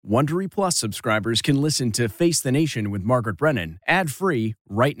Wondery Plus subscribers can listen to Face the Nation with Margaret Brennan ad-free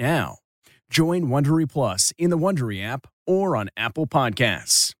right now. Join Wondery Plus in the Wondery app or on Apple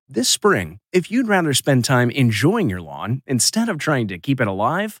Podcasts. This spring, if you'd rather spend time enjoying your lawn instead of trying to keep it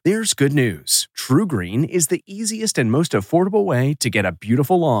alive, there's good news. True Green is the easiest and most affordable way to get a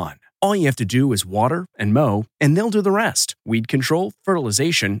beautiful lawn. All you have to do is water and mow, and they'll do the rest. Weed control,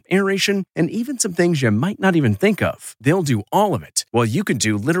 fertilization, aeration, and even some things you might not even think of. They'll do all of it, while you can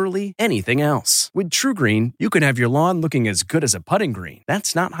do literally anything else. With True Green, you can have your lawn looking as good as a putting green.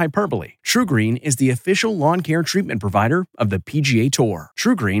 That's not hyperbole. True Green is the official lawn care treatment provider of the PGA Tour.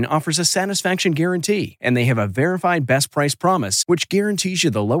 True Green offers a satisfaction guarantee, and they have a verified best price promise, which guarantees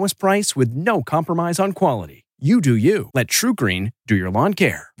you the lowest price with no compromise on quality. You do you. Let True Green do your lawn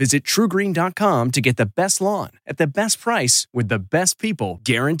care. Visit truegreen.com to get the best lawn at the best price with the best people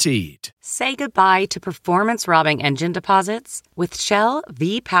guaranteed. Say goodbye to performance-robbing engine deposits with Shell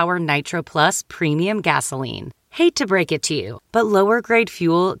V-Power Nitro Plus Premium Gasoline. Hate to break it to you, but lower-grade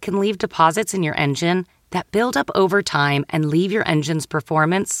fuel can leave deposits in your engine that build up over time and leave your engine's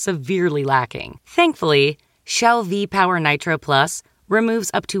performance severely lacking. Thankfully, Shell V-Power Nitro Plus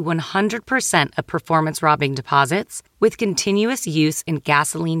removes up to 100% of performance-robbing deposits with continuous use in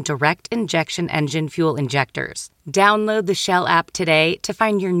gasoline direct injection engine fuel injectors. Download the Shell app today to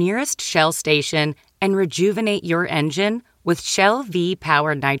find your nearest Shell station and rejuvenate your engine with Shell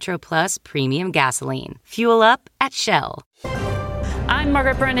V-Power Nitro Plus Premium Gasoline. Fuel up at Shell. I'm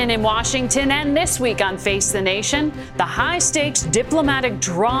Margaret Brennan in Washington, and this week on Face the Nation, the high-stakes diplomatic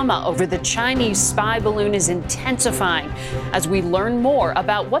drama over the Chinese spy balloon is intensifying as we learn more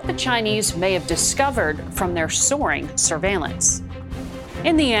about what the Chinese may have discovered from their soaring surveillance.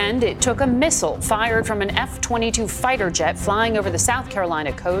 In the end, it took a missile fired from an F-22 fighter jet flying over the South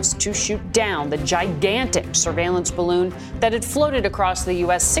Carolina coast to shoot down the gigantic surveillance balloon that had floated across the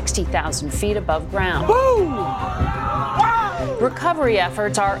U.S. 60,000 feet above ground. Recovery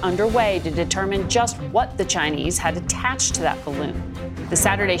efforts are underway to determine just what the Chinese had attached to that balloon. The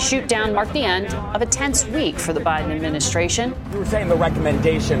Saturday shoot-down marked the end of a tense week for the Biden administration. You were saying the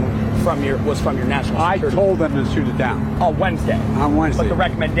recommendation was from your national security. I told them to shoot it down. On Wednesday. On Wednesday. But the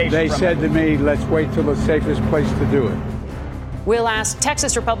recommendation They said to me, let's wait till the safest place to do it. We'll ask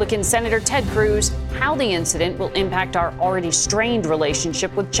Texas Republican Senator Ted Cruz how the incident will impact our already strained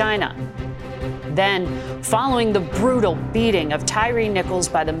relationship with China. Then, following the brutal beating of Tyree Nichols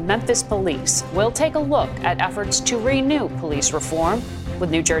by the Memphis police, we'll take a look at efforts to renew police reform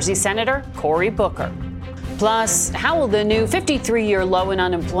with New Jersey Senator Cory Booker. Plus, how will the new 53-year low in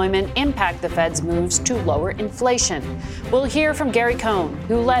unemployment impact the Fed's moves to lower inflation? We'll hear from Gary Cohn,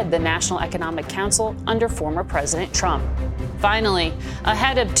 who led the National Economic Council under former President Trump. Finally,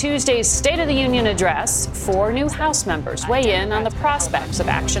 ahead of Tuesday's State of the Union address, 4 new House members weigh in on the prospects of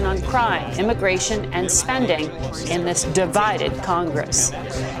action on crime, immigration, and spending in this divided Congress.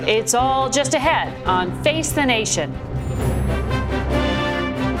 It's all just ahead on Face the Nation.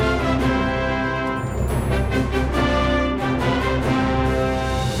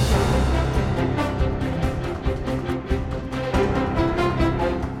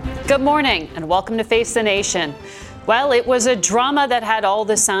 Good morning and welcome to Face the Nation. Well, it was a drama that had all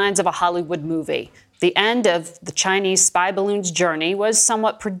the signs of a Hollywood movie. The end of the Chinese spy balloon's journey was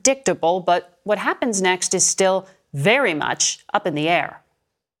somewhat predictable, but what happens next is still very much up in the air.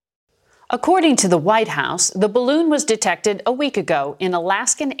 According to the White House, the balloon was detected a week ago in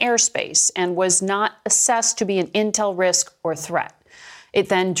Alaskan airspace and was not assessed to be an intel risk or threat. It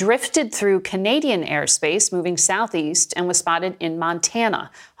then drifted through Canadian airspace, moving southeast, and was spotted in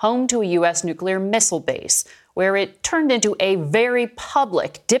Montana, home to a U.S. nuclear missile base, where it turned into a very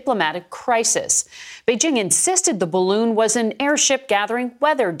public diplomatic crisis. Beijing insisted the balloon was an airship gathering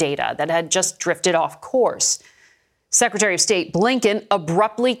weather data that had just drifted off course. Secretary of State Blinken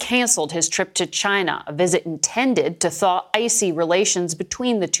abruptly canceled his trip to China, a visit intended to thaw icy relations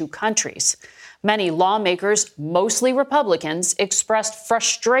between the two countries. Many lawmakers, mostly Republicans, expressed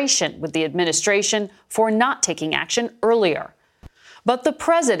frustration with the administration for not taking action earlier. But the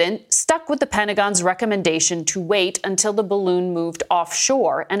president stuck with the Pentagon's recommendation to wait until the balloon moved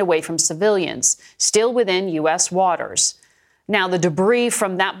offshore and away from civilians, still within U.S. waters. Now, the debris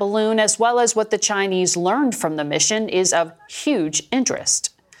from that balloon, as well as what the Chinese learned from the mission, is of huge interest.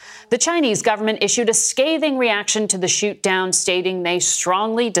 The Chinese government issued a scathing reaction to the shoot-down, stating they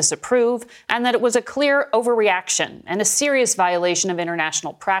strongly disapprove and that it was a clear overreaction and a serious violation of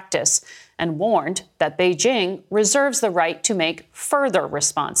international practice, and warned that Beijing reserves the right to make further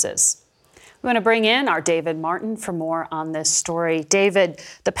responses. We want to bring in our David Martin for more on this story. David,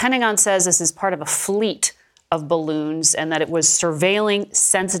 the Pentagon says this is part of a fleet of balloons and that it was surveilling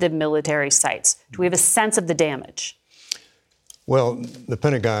sensitive military sites. Do we have a sense of the damage? Well, the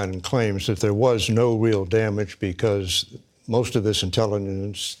Pentagon claims that there was no real damage because most of this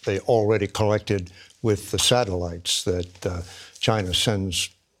intelligence they already collected with the satellites that China sends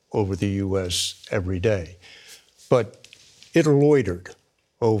over the U.S. every day. But it loitered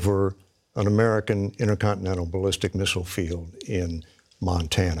over an American intercontinental ballistic missile field in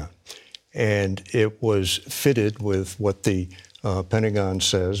Montana. And it was fitted with what the Pentagon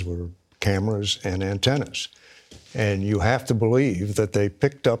says were cameras and antennas. And you have to believe that they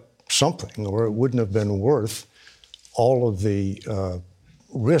picked up something, or it wouldn't have been worth all of the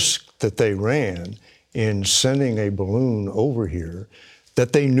risk that they ran in sending a balloon over here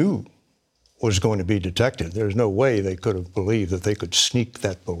that they knew was going to be detected. There's no way they could have believed that they could sneak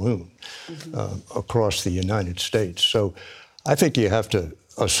that balloon across the United States. So I think you have to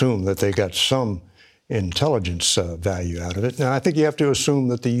assume that they got some intelligence value out of it. Now, I think you have to assume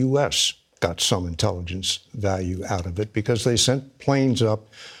that the U.S. got some intelligence value out of it because they sent planes up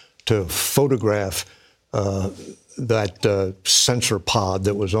to photograph that sensor pod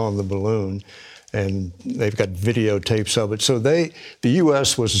that was on the balloon, and they've got videotapes of it. So the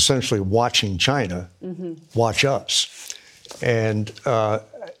U.S. was essentially watching China watch us. And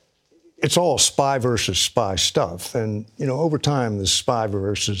it's all spy versus spy stuff. And, you know, over time, the spy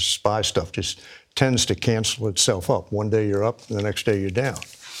versus spy stuff just tends to cancel itself up. One day you're up, and the next day you're down.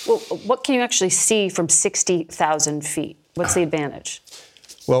 Well, what can you actually see from 60,000 feet? What's the advantage?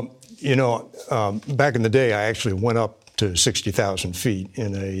 Well, you know, back in the day, I actually went up to 60,000 feet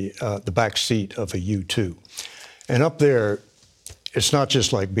in the back seat of a U-2. And up there, it's not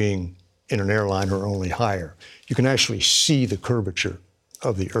just like being in an airliner only higher. You can actually see the curvature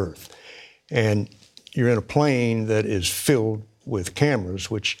of the Earth. And you're in a plane that is filled with cameras,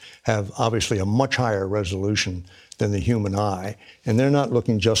 which have obviously a much higher resolution than the human eye. And they're not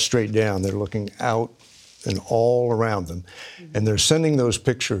looking just straight down. They're looking out and all around them. And they're sending those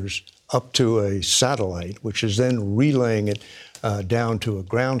pictures up to a satellite, which is then relaying it down to a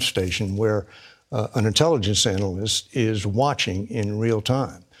ground station where an intelligence analyst is watching in real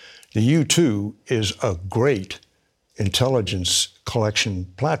time. The U-2 is a great intelligence collection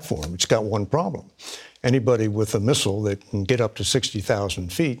platform. It's got one problem. Anybody with a missile that can get up to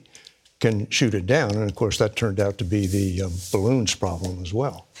 60,000 feet can shoot it down. And of course, that turned out to be the balloons problem as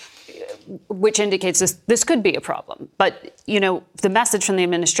well. Which indicates this could be a problem. But, you know, the message from the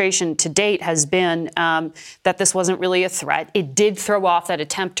administration to date has been that this wasn't really a threat. It did throw off that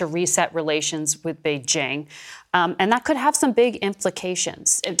attempt to reset relations with Beijing. And that could have some big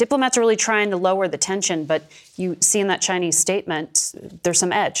implications. Diplomats are really trying to lower the tension, but you see in that Chinese statement, there's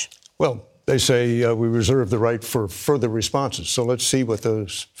some edge. Well, they say we reserve the right for further responses. So let's see what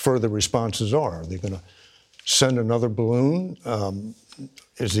those further responses are. Are they going to send another balloon?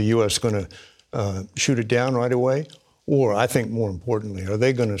 Is the U.S. going to shoot it down right away? Or, I think more importantly, are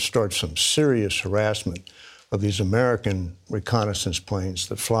they going to start some serious harassment of these American reconnaissance planes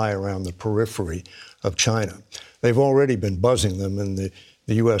that fly around the periphery of China? They've already been buzzing them, and the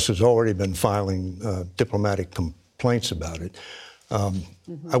U.S. has already been filing diplomatic complaints about it.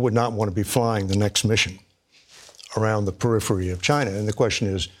 I would not want to be flying the next mission around the periphery of China. And the question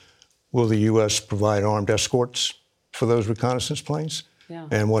is, will the U.S. provide armed escorts for those reconnaissance planes? Yeah.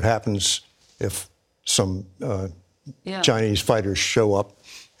 And what happens if some Chinese fighters show up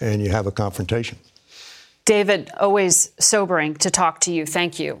and you have a confrontation? David, always sobering to talk to you.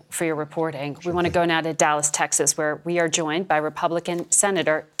 Thank you for your reporting. Sure. We want to go now to Dallas, Texas, where we are joined by Republican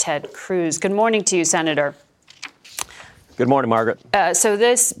Senator Ted Cruz. Good morning to you, Senator. Good morning, Margaret. So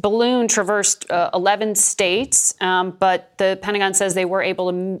this balloon traversed 11 states, but the Pentagon says they were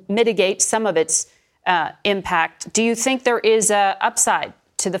able to mitigate some of its impact. Do you think there is an upside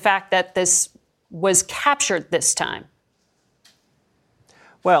to the fact that this was captured this time?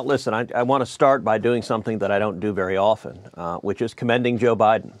 Well, listen, I want to start by doing something that I don't do very often, which is commending Joe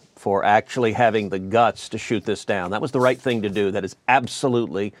Biden for actually having the guts to shoot this down. That was the right thing to do. That is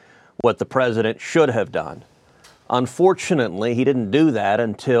absolutely what the president should have done. Unfortunately, he didn't do that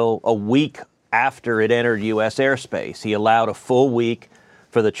until a week after it entered U.S. airspace. He allowed a full week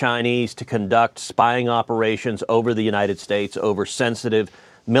for the Chinese to conduct spying operations over the United States, over sensitive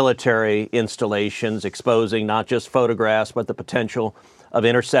military installations, exposing not just photographs, but the potential of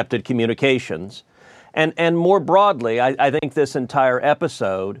intercepted communications. And more broadly, I think this entire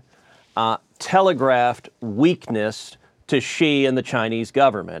episode telegraphed weakness to Xi and the Chinese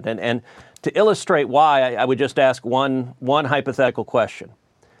government. And to illustrate why, I would just ask one hypothetical question.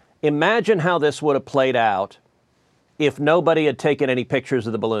 Imagine how this would have played out if nobody had taken any pictures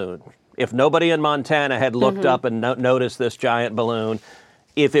of the balloon. if nobody in Montana had looked up and noticed this giant balloon,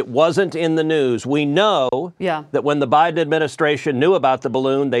 if it wasn't in the news, we know that when the Biden administration knew about the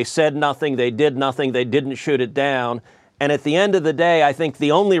balloon, they said nothing, they did nothing, they didn't shoot it down. And at the end of the day, I think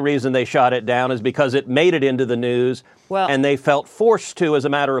the only reason they shot it down is because it made it into the news, and they felt forced to as a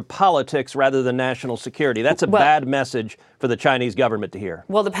matter of politics rather than national security. That's a bad message for the Chinese government to hear.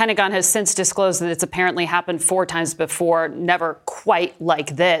 Well, the Pentagon has since disclosed that it's apparently happened 4 times before, never quite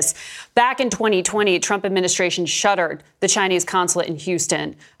like this. Back in 2020, Trump administration shuttered the Chinese consulate in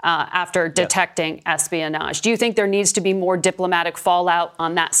Houston after detecting espionage. Do you think there needs to be more diplomatic fallout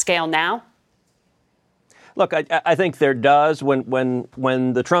on that scale now? Look, I think there does. When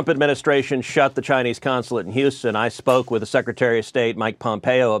the Trump administration shut the Chinese consulate in Houston, I spoke with the Secretary of State, Mike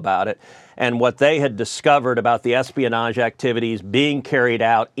Pompeo, about it. And what they had discovered about the espionage activities being carried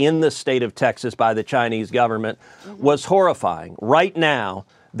out in the state of Texas by the Chinese government was horrifying. Right now,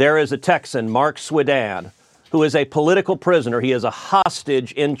 there is a Texan, Mark Swedan, who is a political prisoner. He is a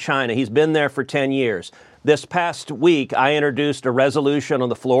hostage in China. He's been there for 10 years. This past week, I introduced a resolution on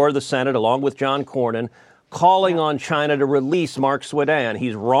the floor of the Senate, along with John Cornyn, calling on China to release Mark Swedan.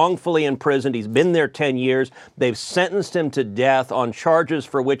 He's wrongfully imprisoned. He's been there 10 years. They've sentenced him to death on charges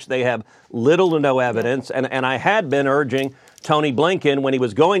for which they have little to no evidence. And I had been urging Tony Blinken, when he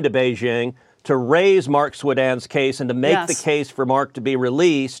was going to Beijing, to raise Mark Swedan's case and to make the case for Mark to be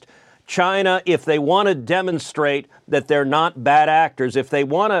released. China, if they want to demonstrate that they're not bad actors, if they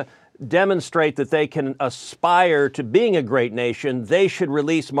want to demonstrate that they can aspire to being a great nation, they should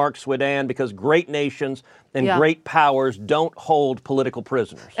release Mark Swedan, because great nations and great powers don't hold political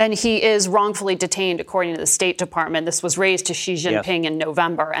prisoners. And he is wrongfully detained, according to the State Department. This was raised to Xi Jinping in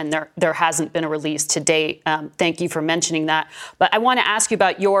November, and there hasn't been a release to date. Thank you for mentioning that. But I want to ask you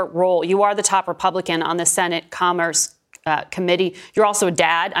about your role. You are the top Republican on the Senate Commerce Committee. You're also a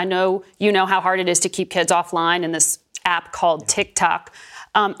dad. I know you know how hard it is to keep kids offline in this app called TikTok.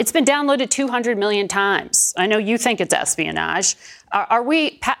 It's been downloaded 200 million times. I know you think it's espionage. Are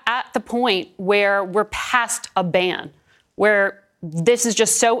we at the point where we're past a ban, where this is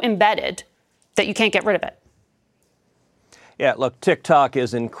just so embedded that you can't get rid of it? Yeah, look, TikTok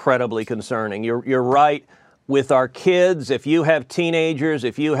is incredibly concerning. You're right. With our kids, if you have teenagers,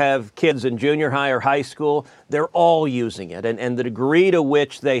 if you have kids in junior high or high school, they're all using it. And the degree to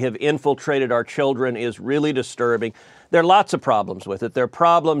which they have infiltrated our children is really disturbing. There are lots of problems with it. There are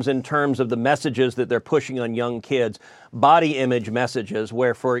problems in terms of the messages that they're pushing on young kids, body image messages,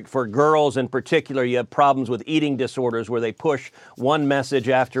 where for girls in particular, you have problems with eating disorders where they push one message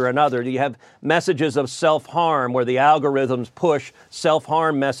after another. You have messages of self-harm where the algorithms push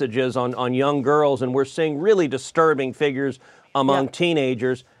self-harm messages on young girls, and we're seeing really disturbing figures among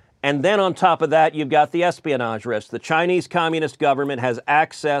teenagers. And then on top of that, you've got the espionage risk. The Chinese Communist government has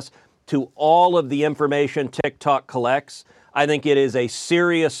access to all of the information TikTok collects. I think it is a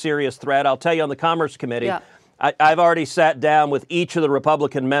serious, serious threat. I'll tell you, on the Commerce Committee, I've already sat down with each of the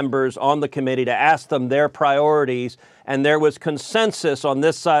Republican members on the committee to ask them their priorities, and there was consensus on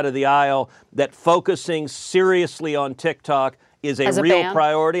this side of the aisle that focusing seriously on TikTok is a real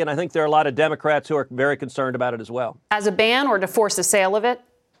priority, and I think there are a lot of Democrats who are very concerned about it as well. As a ban, or to force the sale of it?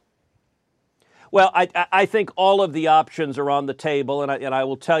 Well, I think all of the options are on the table, and I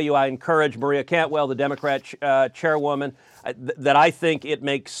will tell you, I encourage Maria Cantwell, the Democrat chairwoman, that I think it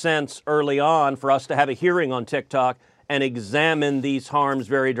makes sense early on for us to have a hearing on TikTok and examine these harms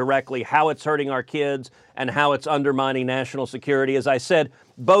very directly, how it's hurting our kids and how it's undermining national security. As I said,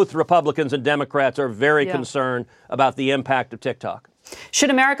 both Republicans and Democrats are very concerned about the impact of TikTok. Should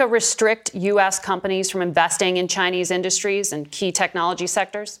America restrict U.S. companies from investing in Chinese industries and key technology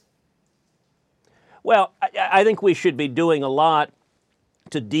sectors? Well, I think we should be doing a lot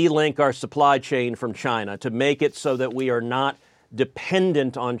to de-link our supply chain from China, to make it so that we are not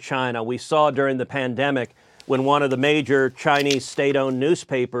dependent on China. We saw during the pandemic when one of the major Chinese state-owned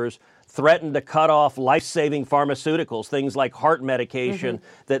newspapers threatened to cut off life-saving pharmaceuticals, things like heart medication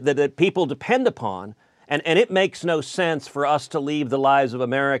that people depend upon. And it makes no sense for us to leave the lives of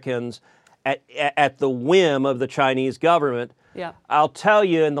Americans at the whim of the Chinese government. Yeah. I'll tell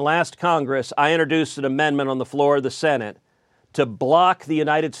you, in the last Congress, I introduced an amendment on the floor of the Senate to block the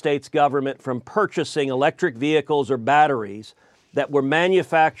United States government from purchasing electric vehicles or batteries that were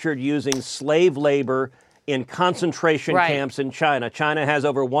manufactured using slave labor in concentration camps in China. China has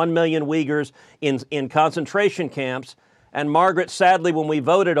over 1 million Uyghurs in concentration camps. And Margaret, sadly, when we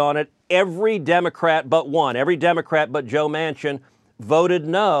voted on it, every Democrat but one, every Democrat but Joe Manchin, voted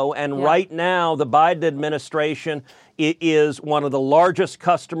no. And right now, the Biden administration is one of the largest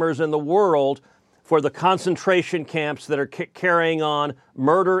customers in the world for the concentration camps that are carrying on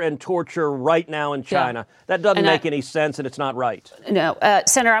murder and torture right now in China. Yeah. That doesn't make any sense, and it's not right. No.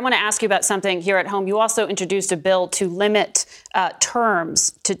 Senator, I want to ask you about something here at home. You also introduced a bill to limit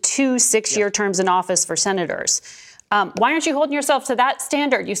terms to 2 6-year terms in office for senators. Why aren't you holding yourself to that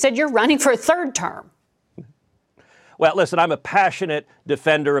standard? You said you're running for a third term. Well, listen, I'm a passionate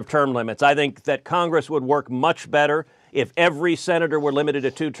defender of term limits. I think that Congress would work much better if every senator were limited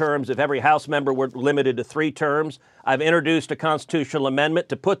to 2 terms, if every House member were limited to 3 terms. I've introduced a constitutional amendment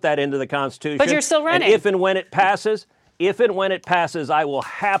to put that into the Constitution. But you're still running. And if and when it passes, I will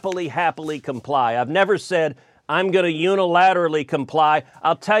happily comply. I've never said I'm going to unilaterally comply.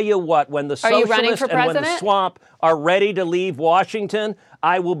 I'll tell you what, when the socialists and when the swamp are ready to leave Washington,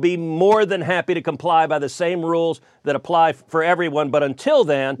 I will be more than happy to comply by the same rules that apply for everyone. But until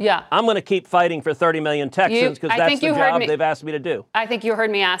then, I'm going to keep fighting for 30 million Texans because that's the job they've asked me to do. I think you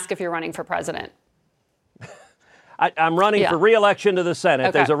heard me ask if you're running for president. I'm running for re-election to the Senate.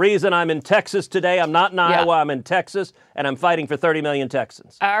 Okay. There's a reason I'm in Texas today. I'm not in Iowa. I'm in Texas, and I'm fighting for 30 million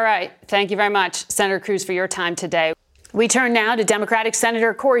Texans. All right. Thank you very much, Senator Cruz, for your time today. We turn now to Democratic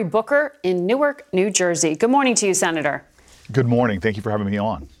Senator Cory Booker in Newark, New Jersey. Good morning to you, Senator. Good morning. Thank you for having me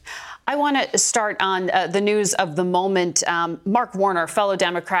on. I want to start on the news of the moment. Mark Warner, fellow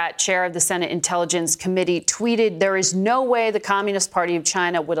Democrat, chair of the Senate Intelligence Committee, tweeted, "There is no way the Communist Party of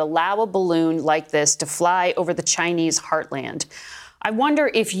China would allow a balloon like this to fly over the Chinese heartland." I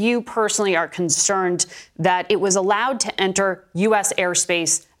wonder if you personally are concerned that it was allowed to enter U.S.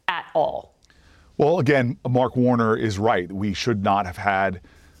 airspace at all. Well, again, Mark Warner is right. We should not have had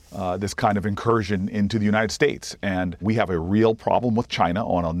this kind of incursion into the United States. And we have a real problem with China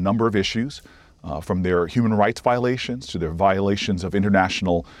on a number of issues, from their human rights violations to their violations of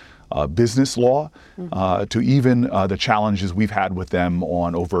international business law, to even the challenges we've had with them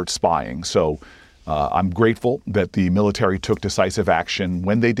on overt spying. So I'm grateful that the military took decisive action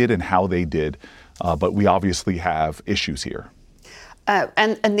when they did and how they did. But we obviously have issues here.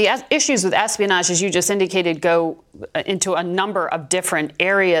 And the issues with espionage, as you just indicated, go into a number of different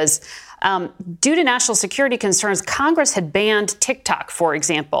areas. Due to national security concerns, Congress had banned TikTok, for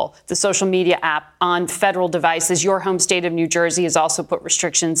example, the social media app, on federal devices. Your home state of New Jersey has also put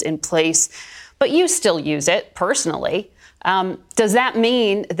restrictions in place, but you still use it personally. Does that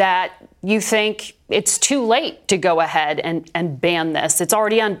mean that you think it's too late to go ahead and ban this? It's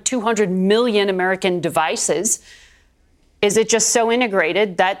already on 200 million American devices. Is it just so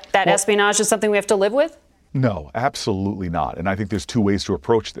integrated that espionage is something we have to live with? No, absolutely not. And I think there's 2 ways to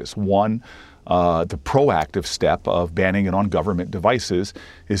approach this. One, the proactive step of banning it on government devices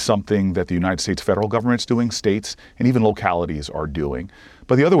is something that the United States federal government's doing, states, and even localities are doing.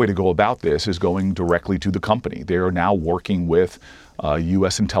 But the other way to go about this is going directly to the company. They are now working with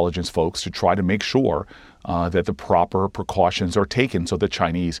U.S. intelligence folks to try to make sure that the proper precautions are taken so the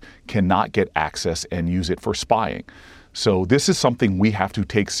Chinese cannot get access and use it for spying. So this is something we have to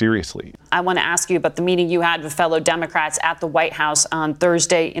take seriously. I want to ask you about the meeting you had with fellow Democrats at the White House on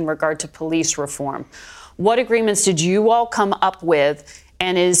Thursday in regard to police reform. What agreements did you all come up with,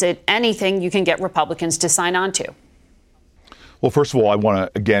 and is it anything you can get Republicans to sign on to? Well, first of all, I want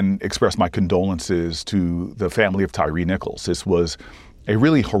to again express my condolences to the family of Tyree Nichols. This was a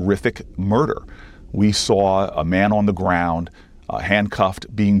really horrific murder. We saw a man on the ground,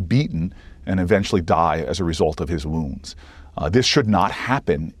 handcuffed, being beaten, and eventually die as a result of his wounds. This should not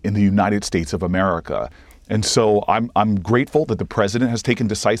happen in the United States of America. And so I'm grateful that the president has taken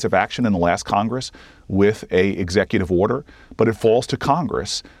decisive action in the last Congress with an executive order, but it falls to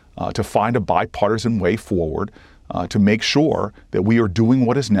Congress to find a bipartisan way forward to make sure that we are doing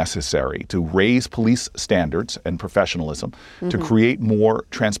what is necessary to raise police standards and professionalism, to create more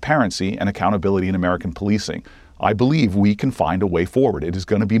transparency and accountability in American policing. I believe we can find a way forward. It is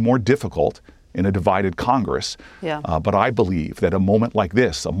going to be more difficult in a divided Congress, but I believe that a moment like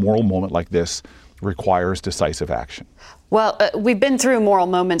this, a moral moment like this, requires decisive action. Well, we've been through moral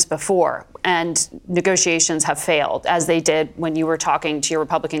moments before, and negotiations have failed, as they did when you were talking to your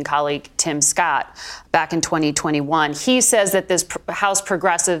Republican colleague, Tim Scott, back in 2021. He says that this House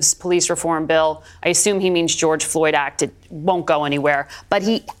Progressives police reform bill, I assume he means George Floyd Act, it won't go anywhere. But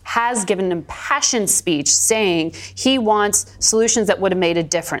he has given an impassioned speech saying he wants solutions that would have made a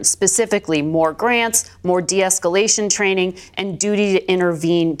difference, specifically more grants, more de-escalation training, and duty to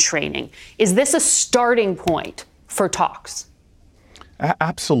intervene training. Is this a starting point for talks?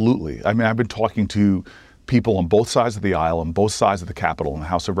 Absolutely. I mean, I've been talking to people on both sides of the aisle, on both sides of the Capitol, in the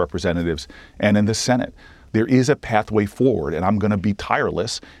House of Representatives and in the Senate. there is a pathway forward, and I'm going to be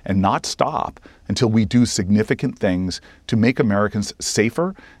tireless and not stop until we do significant things to make Americans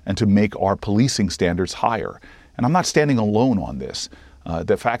safer and to make our policing standards higher. And I'm not standing alone on this.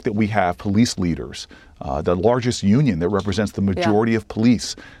 The fact that we have police leaders, the largest union that represents the majority of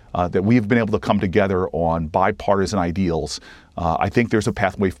police, that we have been able to come together on bipartisan ideals, I think there's a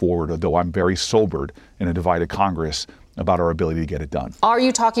pathway forward, although I'm very sobered in a divided Congress about our ability to get it done. Are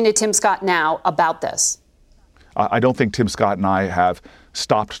you talking to Tim Scott now about this? I don't think Tim Scott and I have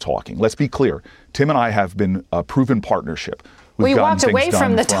stopped talking. Let's be clear. Tim and I have been a proven partnership. Well, you walked away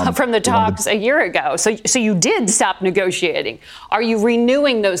from the talks a year ago, so you did stop negotiating. Are you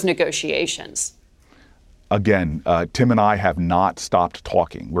renewing those negotiations? Again, Tim and I have not stopped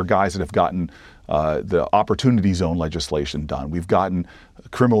talking. We're guys that have gotten the Opportunity Zone legislation done. We've gotten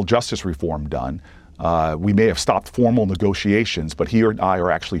criminal justice reform done. We may have stopped formal negotiations, but he and I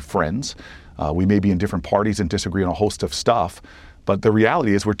are actually friends. We may be in different parties and disagree on a host of stuff, but the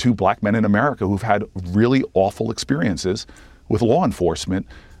reality is we're two black men in America who've had really awful experiences with law enforcement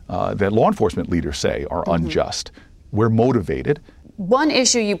that law enforcement leaders say are unjust. We're motivated. One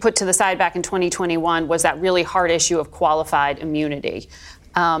issue you put to the side back in 2021 was that really hard issue of qualified immunity,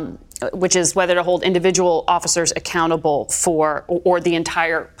 which is whether to hold individual officers accountable for, or the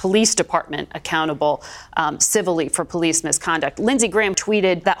entire police department accountable civilly for police misconduct. Lindsey Graham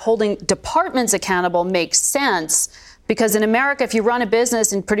tweeted that holding departments accountable makes sense because in America, if you run a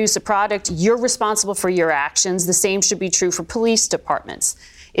business and produce a product, you're responsible for your actions. The same should be true for police departments.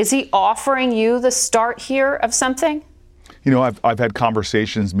 Is he offering you the start here of something? You know, I've had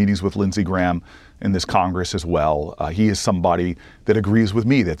conversations, meetings with Lindsey Graham in this Congress as well. He is somebody that agrees with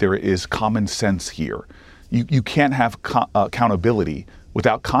me that there is common sense here. You can't have accountability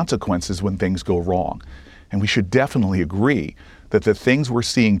without consequences when things go wrong. And we should definitely agree that the things we're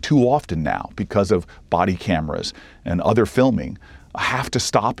seeing too often now because of body cameras and other filming have to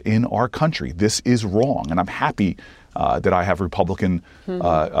stop in our country. This is wrong. And I'm happy that I have Republican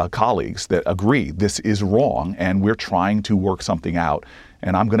colleagues that agree this is wrong, and we're trying to work something out.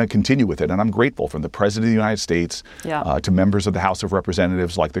 And I'm going to continue with it. And I'm grateful from the President of the United States to members of the House of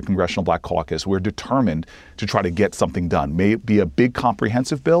Representatives like the Congressional Black Caucus. We're determined to try to get something done. May it be a big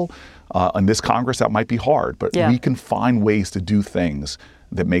comprehensive bill. In this Congress, that might be hard, but we can find ways to do things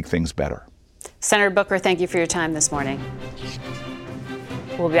that make things better. Senator Booker, thank you for your time this morning.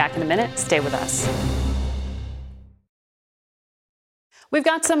 We'll be back in a minute. Stay with us. We've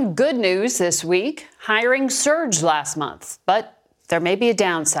got some good news this week. Hiring surged last month, but there may be a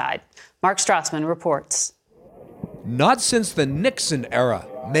downside. Mark Strassman reports. Not since the Nixon era,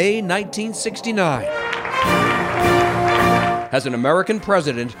 May 1969, has an American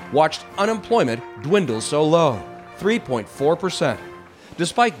president watched unemployment dwindle so low, 3.4%.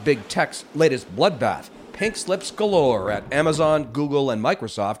 Despite big tech's latest bloodbath, pink slips galore at Amazon, Google, and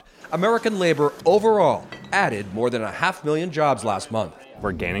Microsoft, American labor overall added more than 500,000 jobs last month.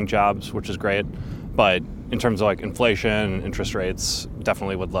 We're gaining jobs, which is great, but in terms of like inflation, interest rates,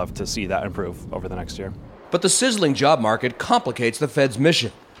 definitely would love to see that improve over the next year. But the sizzling job market complicates the Fed's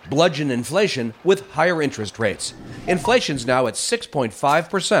mission. Bludgeon inflation with higher interest rates. Inflation's now at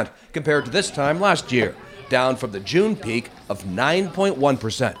 6.5% compared to this time last year, down from the June peak of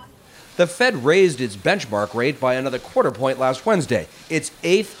 9.1%. The Fed raised its benchmark rate by another quarter point last Wednesday, its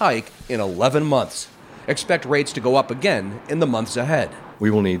 8th hike in 11 months. Expect rates to go up again in the months ahead. We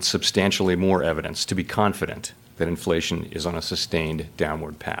will need substantially more evidence to be confident that inflation is on a sustained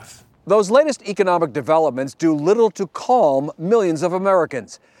downward path. Those latest economic developments do little to calm millions of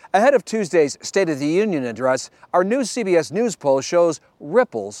Americans. Ahead of Tuesday's State of the Union address, our new CBS News poll shows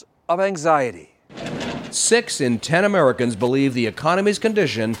ripples of anxiety. 6 in 10 Americans believe the economy's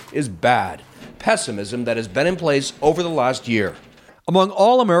condition is bad, pessimism that has been in place over the last year. Among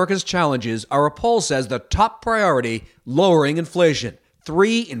all America's challenges, our poll says the top priority, lowering inflation.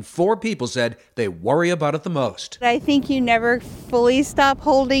 3 in 4 people said they worry about it the most. I think you never fully stop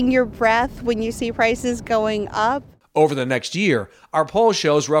holding your breath when you see prices going up. Over the next year, our poll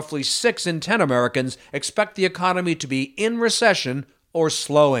shows roughly 6 in 10 Americans expect the economy to be in recession or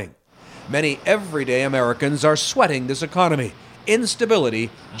slowing. Many everyday Americans are sweating this economy. Instability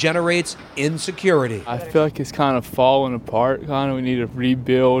generates insecurity. I feel like it's kind of falling apart. We need to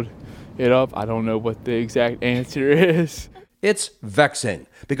rebuild it up. I don't know what the exact answer is. It's vexing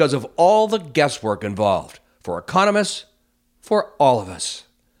because of all the guesswork involved. For economists, for all of us.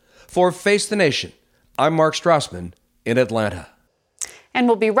 For Face the Nation, I'm Mark Strassman in Atlanta. And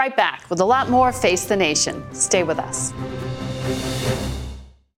we'll be right back with a lot more Face the Nation. Stay with us.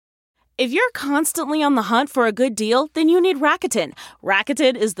 If you're constantly on the hunt for a good deal, then you need Rakuten.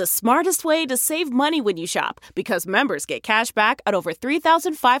 Rakuten is the smartest way to save money when you shop because members get cash back at over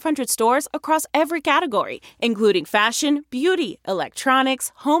 3,500 stores across every category, including fashion, beauty,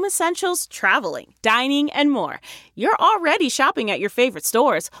 electronics, home essentials, traveling, dining, and more. You're already shopping at your favorite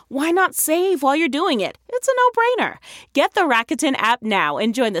stores. Why not save while you're doing it? It's a no-brainer. Get the Rakuten app now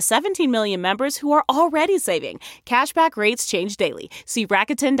and join the 17 million members who are already saving. Cashback rates change daily. See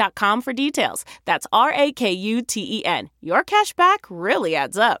Rakuten.com for details. That's Rakuten. Your cashback really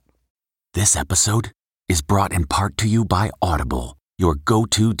adds up. This episode is brought in part to you by Audible, your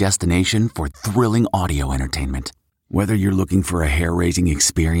go-to destination for thrilling audio entertainment. Whether you're looking for a hair-raising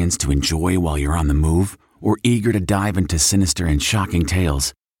experience to enjoy while you're on the move or eager to dive into sinister and shocking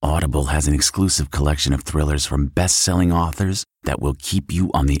tales, Audible has an exclusive collection of thrillers from best-selling authors that will keep you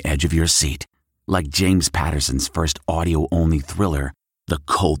on the edge of your seat. Like James Patterson's first audio-only thriller, The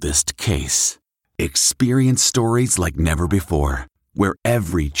Coldest Case. Experience stories like never before, where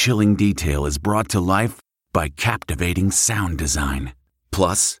every chilling detail is brought to life by captivating sound design.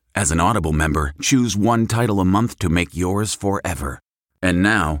 Plus, as an Audible member, choose one title a month to make yours forever. And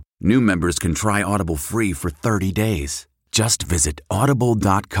now, new members can try Audible free for 30 days. Just visit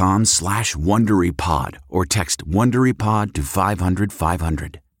audible.com/WonderyPod or text WonderyPod to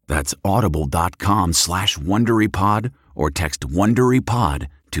 500-500. That's audible.com/WonderyPod or text WonderyPod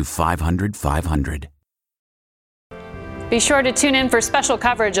to 500-500. Be sure to tune in for special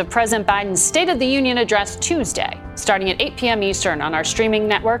coverage of President Biden's State of the Union address Tuesday, starting at 8 p.m. Eastern on our streaming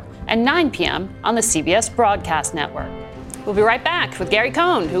network and 9 p.m. on the CBS Broadcast Network. We'll be right back with Gary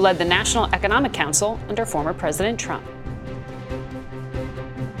Cohn, who led the National Economic Council under former President Trump.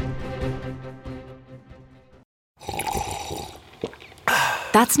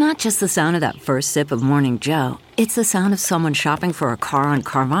 That's not just the sound of that first sip of Morning Joe. It's the sound of someone shopping for a car on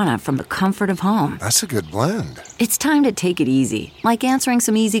Carvana from the comfort of home. That's a good blend. It's time to take it easy, like answering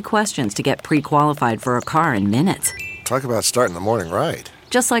some easy questions to get pre-qualified for a car in minutes. Talk about starting the morning right.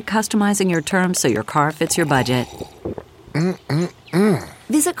 Just like customizing your terms so your car fits your budget.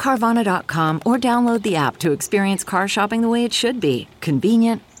 Visit Carvana.com or download the app to experience car shopping the way it should be.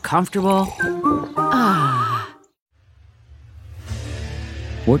 Convenient, comfortable. Ah.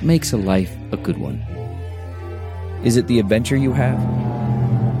 What makes a life a good one? Is it the adventure you have?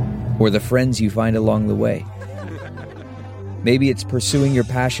 Or the friends you find along the way? Maybe it's pursuing your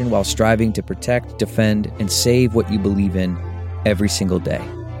passion while striving to protect, defend, and save what you believe in every single day.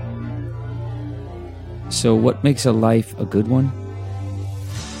 So what makes a life a good one?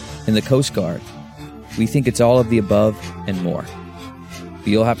 In the Coast Guard, we think it's all of the above and more. But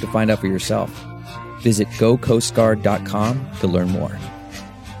you'll have to find out for yourself. Visit gocoastguard.com to learn more.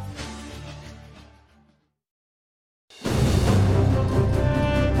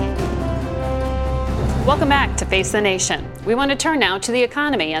 Welcome back to Face the Nation. We want to turn now to the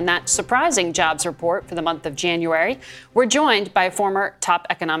economy and that surprising jobs report for the month of January. We're joined by former top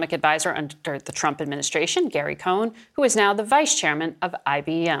economic advisor under the Trump administration, Gary Cohn, who is now the vice chairman of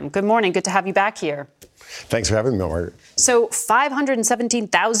IBM. Good morning. Good to have you back here. Thanks for having me, Margaret. So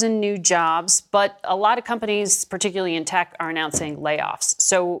 517,000 new jobs, but a lot of companies, particularly in tech, are announcing layoffs.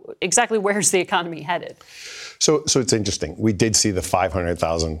 So exactly where's the economy headed? So it's interesting. We did see the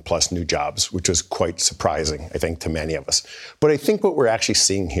 500,000 plus new jobs, which was quite surprising, I think, to many of us. But I think what we're actually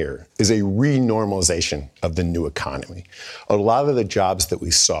seeing here is a renormalization of the new economy. A lot of the jobs that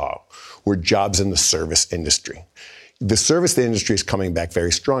we saw were jobs in the service industry. The service industry is coming back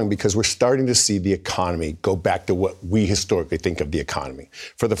very strong because we're starting to see the economy go back to what we historically think of the economy.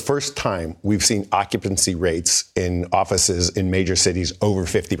 For the first time, we've seen occupancy rates in offices in major cities over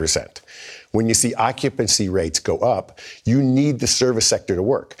 50%. When you see occupancy rates go up, you need the service sector to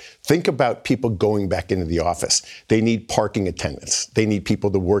work. Think about people going back into the office. They need parking attendants. They need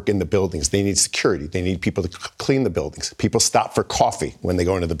people to work in the buildings. They need security. They need people to clean the buildings. People stop for coffee when they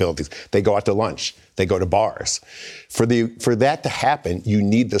go into the buildings. They go out to lunch. They go to bars. For that to happen, you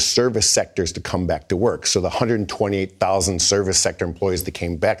need the service sectors to come back to work. So the 128,000 service sector employees that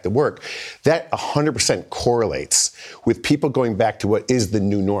came back to work, that 100% correlates with people going back to what is the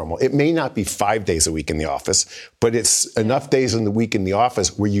new normal. It may not be 5 days a week in the office, but it's enough days in the week in the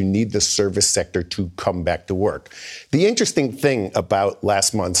office where you need the service sector to come back to work. The interesting thing about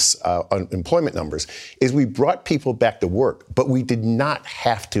last month's unemployment numbers is we brought people back to work, but we did not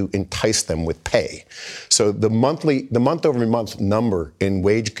have to entice them with pay. So the month-over-month number in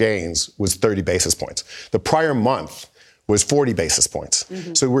wage gains was 30 basis points. The prior month was 40 basis points.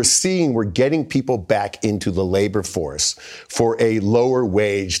 So we're getting people back into the labor force for a lower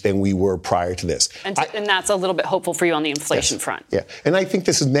wage than we were prior to this. And that's a little bit hopeful for you on the inflation front. Yeah, and I think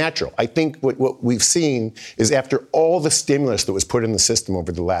this is natural. I think what we've seen is after all the stimulus that was put in the system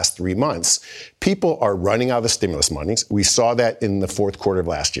over the last 3 months, people are running out of stimulus monies. We saw that in the fourth quarter of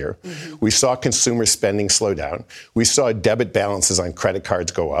last year. We saw consumer spending slow down. We saw debit balances on credit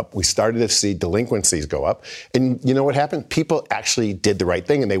cards go up. We started to see delinquencies go up. And you know what happened? People actually did the right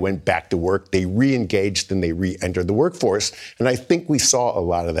thing and they went back to work. They re-engaged and they re-entered the workforce. And I think we saw a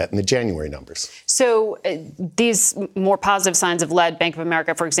lot of that in the January numbers. So these more positive signs have led Bank of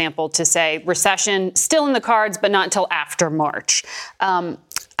America, for example, to say recession still in the cards, but not until after March.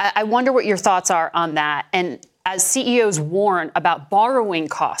 I wonder what your thoughts are on that. And as CEOs warn about borrowing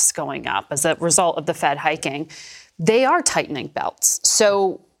costs going up as a result of the Fed hiking, they are tightening belts.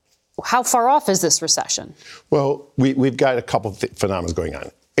 So how far off is this recession? Well, we've got a couple of phenomena going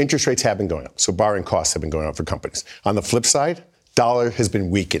on. Interest rates have been going up, so borrowing costs have been going up for companies. On the flip side, dollar has been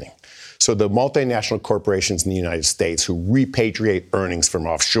weakening. So the multinational corporations in the United States who repatriate earnings from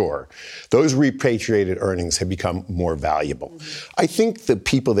offshore, those repatriated earnings have become more valuable. I think the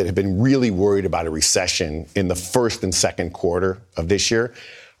people that have been really worried about a recession in the first and second quarter of this year,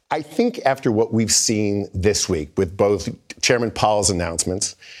 I think after what we've seen this week with both Chairman Powell's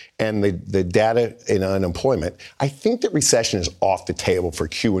announcements and the data in unemployment, I think that recession is off the table for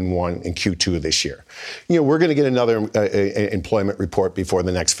Q1 and Q2 of this year. You know, we're going to get another employment report before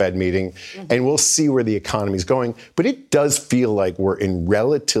the next Fed meeting, and we'll see where the economy is going. But it does feel like we're in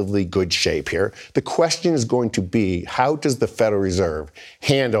relatively good shape here. The question is going to be, how does the Federal Reserve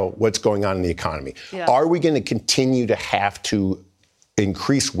handle what's going on in the economy? Yeah. Are we going to continue to have to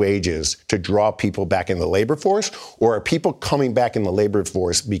increase wages to draw people back in the labor force, or are people coming back in the labor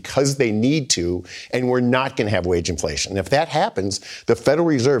force because they need to, and we're not going to have wage inflation? And if that happens, the Federal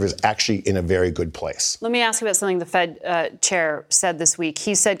Reserve is actually in a very good place. Let me ask you about something the Fed chair said this week.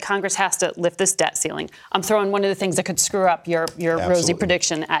 He said Congress has to lift this debt ceiling. I'm throwing one of the things that could screw up your rosy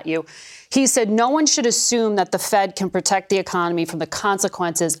prediction at you. He said no one should assume that the Fed can protect the economy from the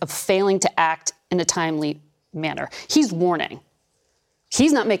consequences of failing to act in a timely manner. He's warning.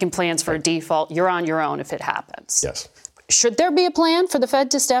 He's not making plans for a default. You're on your own if it happens. Yes. Should there be a plan for the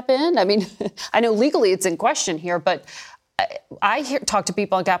Fed to step in? I mean, I know legally it's in question here, but I talk to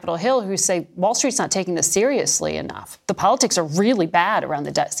people on Capitol Hill who say Wall Street's not taking this seriously enough. The politics are really bad around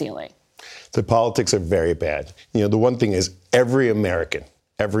the debt ceiling. The politics are very bad. You know, the one thing is every American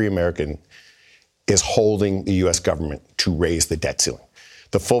is holding the U.S. government to raise the debt ceiling.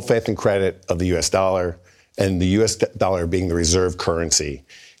 The full faith and credit of the U.S. dollar and the U.S. dollar being the reserve currency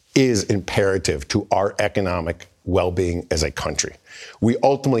is imperative to our economic well-being as a country. We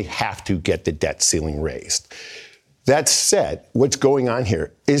ultimately have to get the debt ceiling raised. That said, what's going on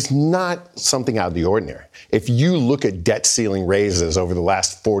here is not something out of the ordinary. If you look at debt ceiling raises over the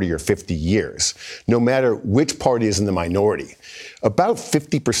last 40 or 50 years, no matter which party is in the minority, about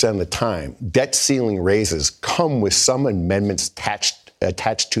 50% of the time, debt ceiling raises come with some amendments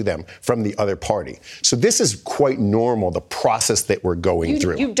attached to them from the other party. So this is quite normal, the process that we're going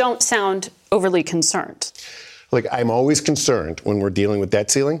through. You don't sound overly concerned. Look, I'm always concerned when we're dealing with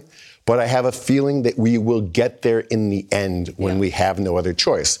debt ceiling, but I have a feeling that we will get there in the end when we have no other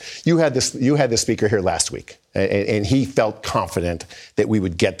choice. You had the speaker here last week, and he felt confident that we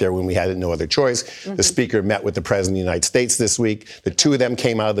would get there when we had no other choice. Mm-hmm. The speaker met with the President of the United States this week. The two of them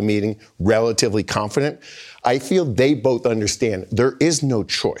came out of the meeting relatively confident. I feel they both understand there is no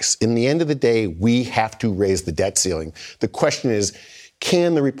choice. In the end of the day, we have to raise the debt ceiling. The question is,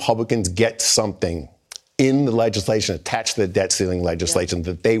 can the Republicans get something in the legislation attached to the debt ceiling legislation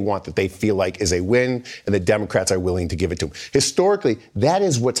that they want, that they feel like is a win, and the Democrats are willing to give it to them? Historically, that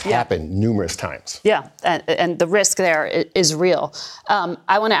is what's happened numerous times. Yeah, and the risk there is real.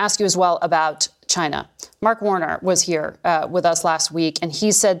 I want to ask you as well about China. Mark Warner was here with us last week, and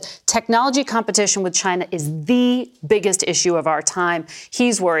he said technology competition with China is the biggest issue of our time.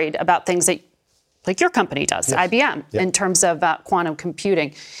 He's worried about things that, like your company does, IBM, in terms of quantum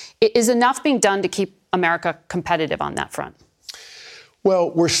computing. Is enough being done to keep America competitive on that front?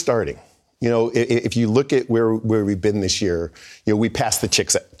 Well, we're starting. You know, if you look at where we've been this year, you know, we passed the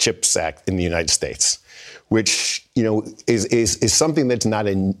CHIPS Act in the United States, which is something that's not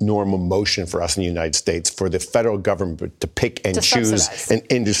a normal motion for us in the United States, for the federal government to pick and choose an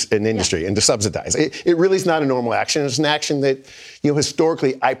industry and to subsidize. It really is not a normal action. It's an action that,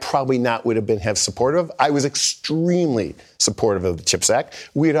 historically, I probably not would have supportive. I was extremely supportive of the CHIPS Act.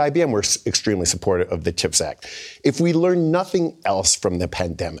 We at IBM were extremely supportive of the CHIPS Act. If we learn nothing else from the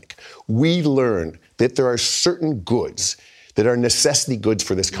pandemic, we learned that there are certain goods that are necessity goods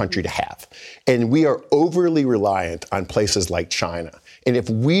for this country to have. And we are overly reliant on places like China. And if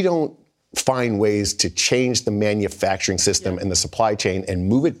we don't find ways to change the manufacturing system and the supply chain and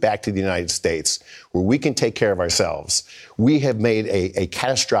move it back to the United States, where we can take care of ourselves, we have made a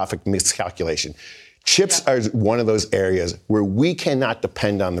catastrophic miscalculation. Chips are one of those areas where we cannot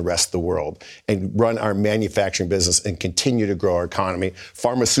depend on the rest of the world and run our manufacturing business and continue to grow our economy.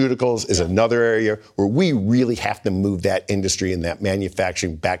 Pharmaceuticals is another area where we really have to move that industry and that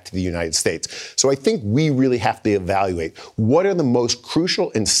manufacturing back to the United States. So I think we really have to evaluate what are the most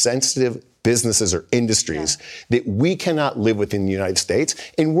crucial and sensitive businesses or industries that we cannot live with in the United States,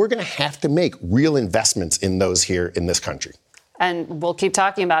 and we're going to have to make real investments in those here in this country. And we'll keep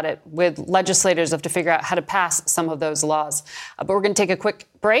talking about it with legislators to figure out how to pass some of those laws. But we're going to take a quick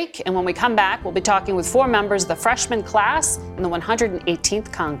break. And when we come back, we'll be talking with 4 members of the freshman class in the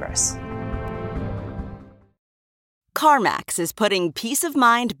 118th Congress. CarMax is putting peace of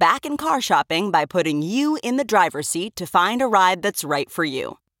mind back in car shopping by putting you in the driver's seat to find a ride that's right for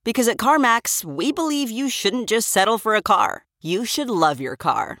you. Because at CarMax, we believe you shouldn't just settle for a car. You should love your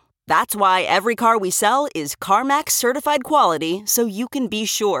car. That's why every car we sell is CarMax certified quality, so you can be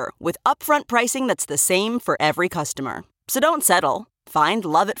sure with upfront pricing that's the same for every customer. So don't settle. Find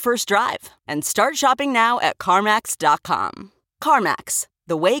love at first drive and start shopping now at CarMax.com. CarMax,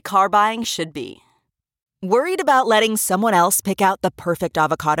 the way car buying should be. Worried about letting someone else pick out the perfect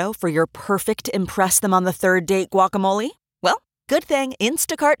avocado for your perfect impress them on the third date guacamole? Well, good thing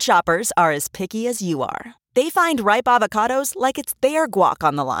Instacart shoppers are as picky as you are. They find ripe avocados like it's their guac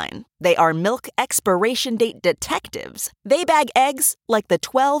on the line. They are milk expiration date detectives. They bag eggs like the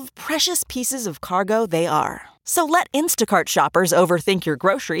 12 precious pieces of cargo they are. So let Instacart shoppers overthink your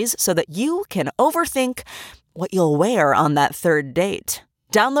groceries so that you can overthink what you'll wear on that third date.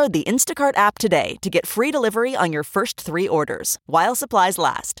 Download the Instacart app today to get free delivery on your first 3 orders, while supplies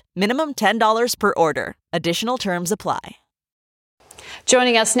last. Minimum $10 per order. Additional terms apply.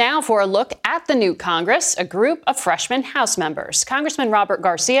 Joining us now for a look at the new Congress, a group of freshman House members. Congressman Robert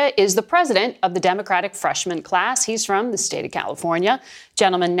Garcia is the president of the Democratic freshman class. He's from the state of California.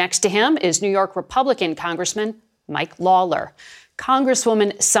 Gentleman next to him is New York Republican Congressman Mike Lawler.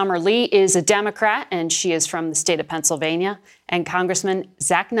 Congresswoman Summer Lee is a Democrat, and she is from the state of Pennsylvania. And Congressman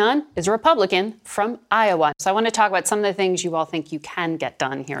Zach Nunn is a Republican from Iowa. So I want to talk about some of the things you all think you can get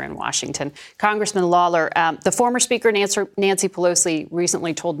done here in Washington. Congressman Lawler, the former Speaker Nancy Pelosi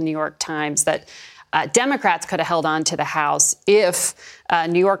recently told the New York Times that Democrats could have held on to the House if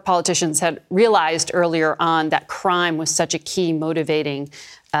New York politicians had realized earlier on that crime was such a key motivating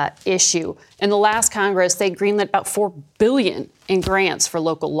issue. In the last Congress, they greenlit about $4 billion in grants for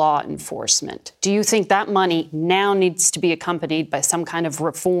local law enforcement. Do you think that money now needs to be accompanied by some kind of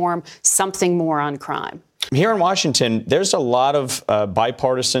reform, something more on crime? Here in Washington, there's a lot of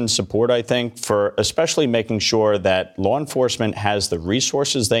bipartisan support, I think, for especially making sure that law enforcement has the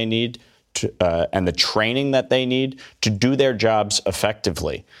resources they need and the training that they need to do their jobs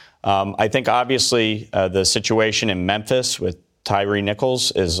effectively. I think, obviously, the situation in Memphis with Tyre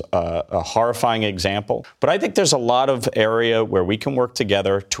Nichols is a horrifying example. But I think there's a lot of area where we can work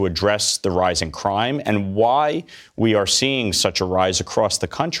together to address the rise in crime and why we are seeing such a rise across the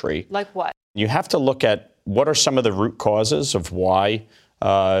country. Like what? You have to look at what are some of the root causes of why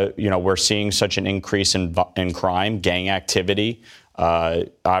we're seeing such an increase in crime, gang activity.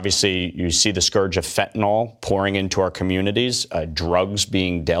 Obviously, you see the scourge of fentanyl pouring into our communities, drugs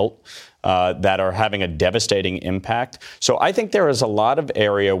being dealt that are having a devastating impact. So I think there is a lot of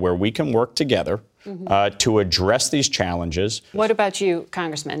area where we can work together to address these challenges. What about you,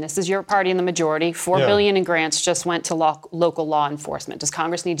 Congressman? This is your party in the majority. $4 billion in grants just went to local law enforcement. Does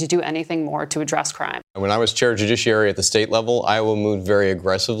Congress need to do anything more to address crime? When I was chair of judiciary at the state level, Iowa moved very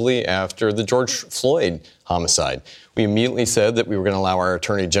aggressively after the George Floyd homicide. We immediately said that we were going to allow our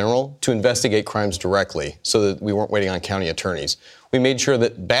attorney general to investigate crimes directly so that we weren't waiting on county attorneys. We made sure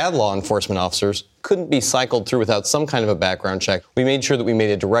that bad law enforcement officers couldn't be cycled through without some kind of a background check. We made sure that we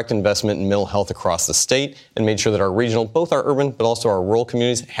made a direct investment in mental health across the state and made sure that our regional, both our urban but also our rural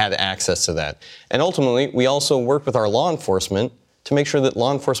communities, had access to that. And ultimately, we also worked with our law enforcement to make sure that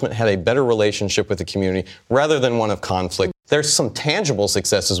law enforcement had a better relationship with the community rather than one of conflict. There's some tangible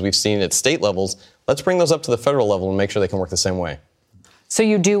successes we've seen at state levels, Let's bring those up to the federal level and make sure they can work the same way. So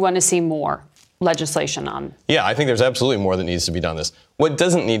you do want to see more legislation on? Yeah, I think there's absolutely more that needs to be done this. What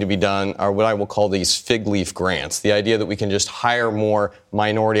doesn't need to be done are what I will call these fig leaf grants, the idea that we can just hire more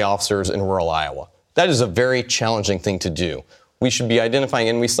minority officers in rural Iowa. That is a very challenging thing to do. We should be identifying,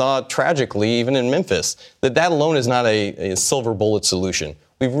 and we saw tragically, even in Memphis, that alone is not a silver bullet solution.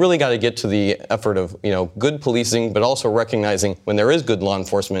 We've really got to get to the effort of, good policing, but also recognizing when there is good law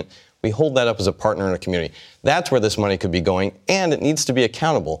enforcement, we hold that up as a partner in a community. That's where this money could be going, and it needs to be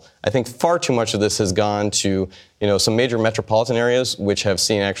accountable. I think far too much of this has gone to, some major metropolitan areas, which have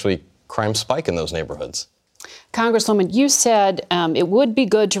seen actually crime spike in those neighborhoods. Congresswoman, you said it would be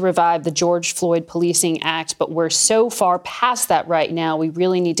good to revive the George Floyd Policing Act, but we're so far past that right now, we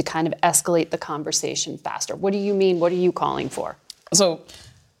really need to kind of escalate the conversation faster. What do you mean? What are you calling for? So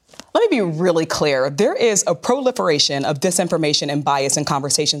let me be really clear. There is a proliferation of disinformation and bias in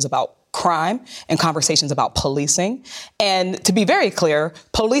conversations about crime and conversations about policing. And to be very clear,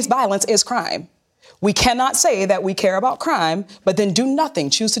 police violence is crime. We cannot say that we care about crime, but then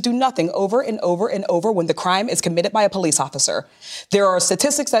choose to do nothing over and over and over when the crime is committed by a police officer. There are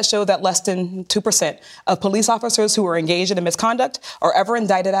statistics that show that less than 2% of police officers who are engaged in a misconduct are ever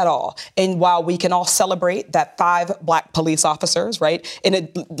indicted at all. And while we can all celebrate that 5 black police officers, right,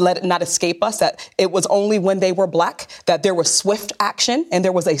 and let it not escape us that it was only when they were black that there was swift action, and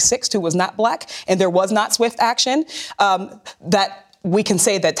there was a 6th who was not black, and there was not swift action, that we can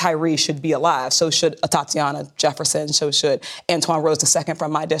say that Tyree should be alive. So should Tatiana Jefferson. So should Antoine Rose II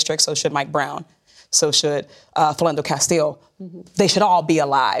from my district. So should Mike Brown. So should Philando Castile. They should all be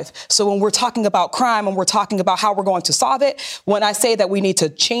alive. So when we're talking about crime and we're talking about how we're going to solve it, when I say that we need to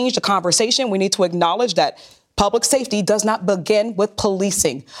change the conversation, we need to acknowledge that public safety does not begin with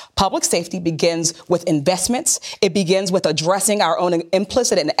policing. Public safety begins with investments. It begins with addressing our own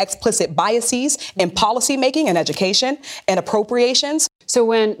implicit and explicit biases in policymaking and education and appropriations. So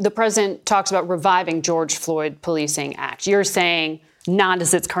when the president talks about reviving George Floyd Policing Act, you're saying not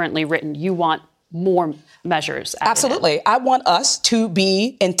as it's currently written. You want more measures. Absolutely. I want us to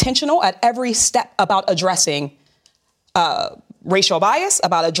be intentional at every step about addressing racial bias,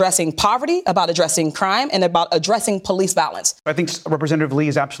 about addressing poverty, about addressing crime, and about addressing police violence. I think Representative Lee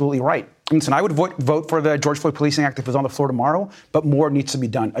is absolutely right. Listen, I would vote for the George Floyd Policing Act if it was on the floor tomorrow, but more needs to be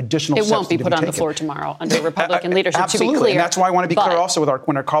done. Additional steps It won't be need put to on the floor tomorrow under Republican leadership, absolutely. To be clear. And that's why I want to be clear also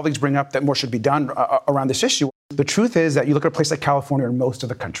when our colleagues bring up that more should be done around this issue. The truth is that you look at a place like California or most of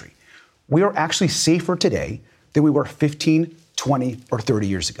the country, we are actually safer today than we were 15, 20, or 30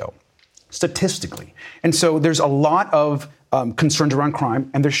 years ago, statistically. And so there's a lot of concerns around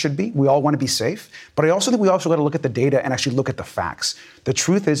crime, and there should be. We all want to be safe. But I also think we also got to look at the data and actually look at the facts. The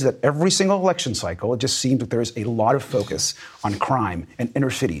truth is that every single election cycle, it just seems that there is a lot of focus on crime and inner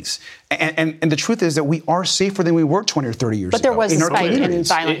cities. And the truth is that we are safer than we were 20 or 30 years ago. But there was a spike in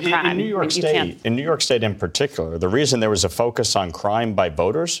violent crime. In New York State in particular, the reason there was a focus on crime by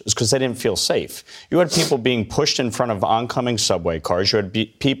voters is because they didn't feel safe. You had people being pushed in front of oncoming subway cars. You had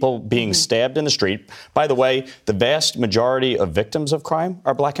people being stabbed in the street. By the way, the vast majority of victims of crime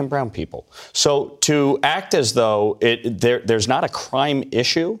are black and brown people. So to act as though there's not a crime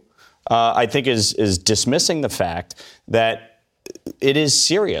issue, I think is dismissing the fact that it is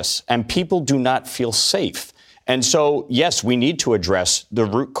serious and people do not feel safe. And so, yes, we need to address the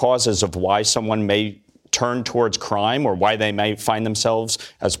root causes of why someone may turn towards crime or why they may find themselves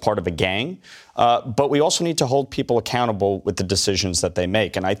as part of a gang. But we also need to hold people accountable with the decisions that they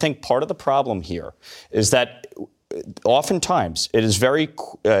make. And I think part of the problem here is that oftentimes it is very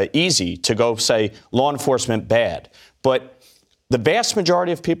easy to go say law enforcement bad. But the vast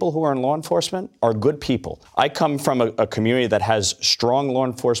majority of people who are in law enforcement are good people. I come from a community that has strong law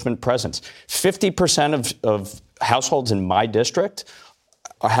enforcement presence. 50% of households in my district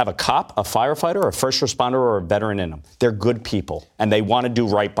have a cop, a firefighter, a first responder, or a veteran in them. They're good people, and they want to do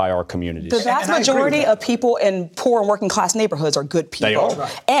right by our communities. The vast majority of people in poor and working class neighborhoods are good people. They are.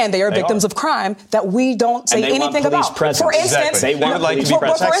 And they are victims of crime that we don't say anything about. Presence. For instance, exactly. They want police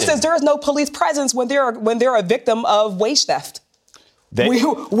presence. For instance, there is no police presence when they're a victim of wage theft.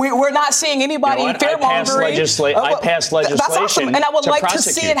 We're not seeing anybody fear mongering. I passed legislation. That's awesome, and I would like to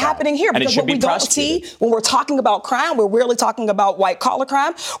see it happening here because what we don't see when we're talking about crime, we're rarely talking about white collar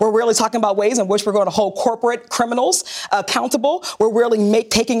crime. We're rarely talking about ways in which we're going to hold corporate criminals accountable. We're rarely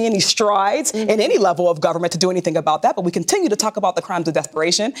taking any strides in any level of government to do anything about that. But we continue to talk about the crimes of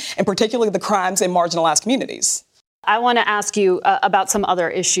desperation, and particularly the crimes in marginalized communities. I want to ask you about some other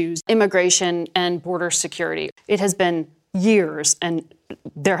issues, immigration and border security. It has been years and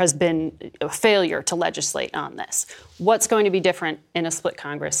there has been a failure to legislate on this. What's going to be different in a split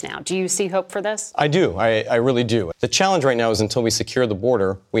Congress now? Do you see hope for this? I do. I really do. The challenge right now is until we secure the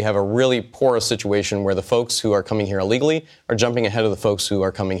border, we have a really porous situation where the folks who are coming here illegally are jumping ahead of the folks who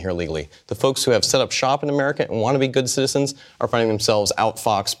are coming here legally. The folks who have set up shop in America and want to be good citizens are finding themselves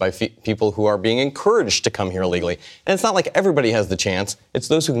outfoxed by people who are being encouraged to come here illegally. And it's not like everybody has the chance. It's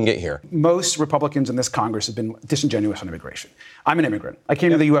those who can get here. Most Republicans in this Congress have been disingenuous on immigration. I'm an immigrant. I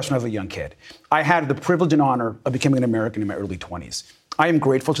came to the U.S. when I was a young kid. I had the privilege and honor of becoming an American in my early 20s. I am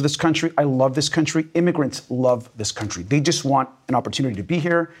grateful to this country. I love this country. Immigrants love this country. They just want an opportunity to be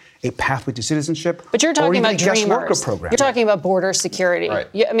here, a pathway to citizenship. But you're talking about dreamers. Program. You're talking about border security. Right.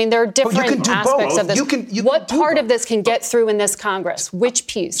 I mean, there are different aspects of this. What part of this can get through in this Congress? Which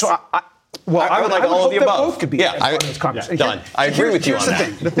piece? So I would like all of the above. Both could be Congress. Yeah, done. I agree with you on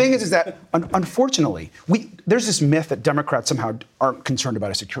that. The thing is that unfortunately, there's this myth that Democrats somehow aren't concerned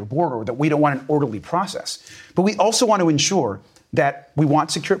about a secure border, or that we don't want an orderly process. But we also want to ensure that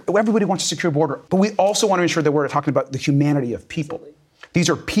everybody wants a secure border, but we also want to ensure that we're talking about the humanity of people. These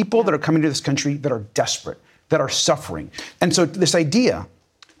are people that are coming to this country that are desperate, that are suffering. And so this idea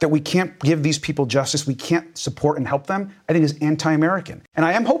that we can't give these people justice, we can't support and help them, I think is anti-American. And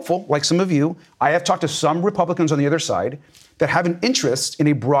I am hopeful, like some of you, I have talked to some Republicans on the other side that have an interest in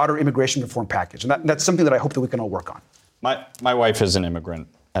a broader immigration reform package. And that's something that I hope that we can all work on. My wife is an immigrant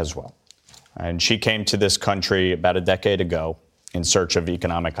as well. And she came to this country about a decade ago in search of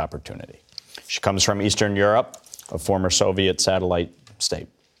economic opportunity. She comes from Eastern Europe, a former Soviet satellite state.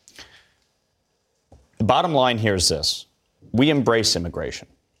 The bottom line here is this. We embrace immigration,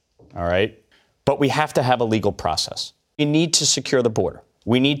 all right? But we have to have a legal process. We need to secure the border.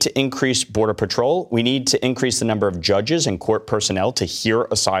 We need to increase Border Patrol. We need to increase the number of judges and court personnel to hear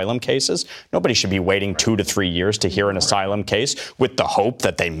asylum cases. Nobody should be waiting 2 to 3 years to hear an asylum case with the hope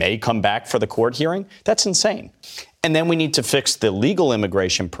that they may come back for the court hearing. That's insane. And then we need to fix the legal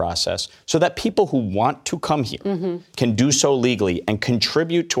immigration process so that people who want to come here can do so legally and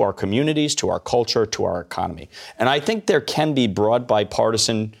contribute to our communities, to our culture, to our economy. And I think there can be broad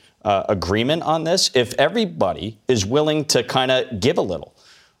bipartisan agreement on this if everybody is willing to kind of give a little.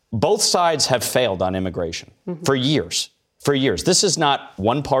 Both sides have failed on immigration for years. For years. This is not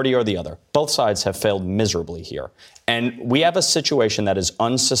one party or the other. Both sides have failed miserably here. And we have a situation that is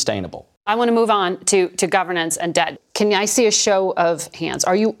unsustainable. I want to move on to governance and debt. Can I see a show of hands?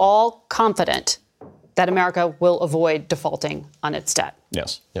 Are you all confident that America will avoid defaulting on its debt?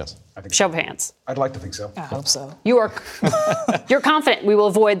 Yes. Yes. Show of hands. I'd like to think so. I hope so. You're confident we will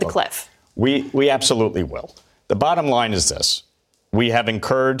avoid the cliff? We absolutely will. The bottom line is this. We have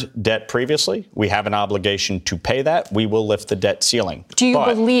incurred debt previously. We have an obligation to pay that. We will lift the debt ceiling. Do you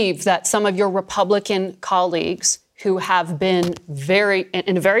believe that some of your Republican colleagues who have been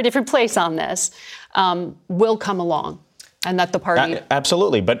in a very different place on this will come along and that the party...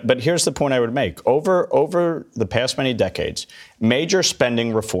 Absolutely. But here's the point I would make. Over the past many decades, major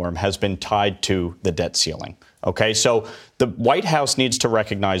spending reform has been tied to the debt ceiling. Okay, so the White House needs to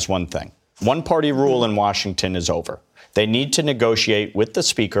recognize one thing. One-party rule in Washington is over. They need to negotiate with the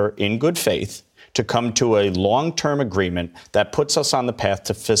Speaker in good faith to come to a long-term agreement that puts us on the path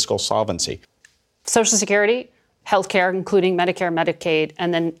to fiscal solvency. Social Security, health care, including Medicare, Medicaid,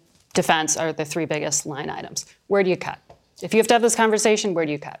 and then defense are the three biggest line items. Where do you cut? If you have to have this conversation, where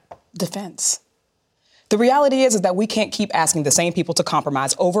do you cut? Defense. The reality is that we can't keep asking the same people to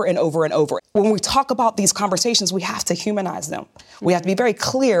compromise over and over and over. When we talk about these conversations, we have to humanize them. We have to be very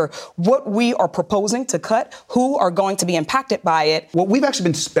clear what we are proposing to cut, who are going to be impacted by it. What we've actually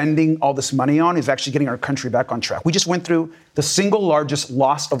been spending all this money on is actually getting our country back on track. We just went through the single largest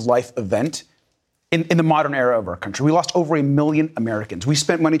loss of life event in the modern era of our country. We lost over 1 million Americans. We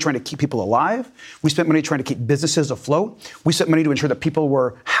spent money trying to keep people alive. We spent money trying to keep businesses afloat. We spent money to ensure that people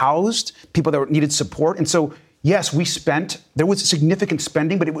were housed, people that needed support. And so, yes, there was significant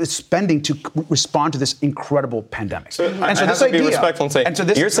spending, but it was spending to respond to this incredible pandemic. So I have to be respectful and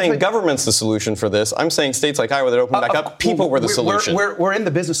say, you're saying government's the solution for this. I'm saying states like Iowa that opened back up, people were the solution. We're in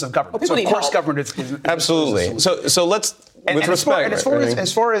the business of government. So of course government is absolutely. So let's... With respect.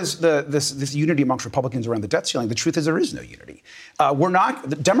 As far as this unity amongst Republicans around the debt ceiling, the truth is there is no unity.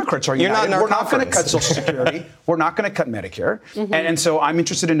 The Democrats are united. We're not going to cut Social Security. We're not going to cut Medicare. And so I'm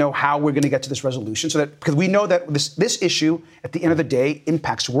interested to know how we're going to get to this resolution because we know that this issue, at the end of the day,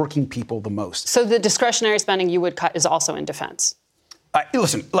 impacts working people the most. So the discretionary spending you would cut is also in defense?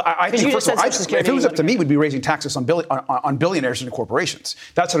 Listen, I think, first of all, if it was up to me, we'd be raising taxes on billionaires and corporations.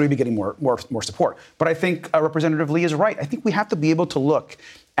 That's how we'd be getting more support. But I think Representative Lee is right. I think we have to be able to look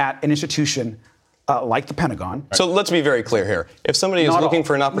at an institution like the Pentagon. So let's be very clear here. If somebody is looking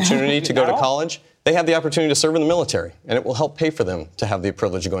for an opportunity to go to college, they have the opportunity to serve in the military, and it will help pay for them to have the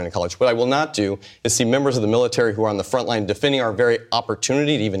privilege of going to college. What I will not do is see members of the military who are on the front line defending our very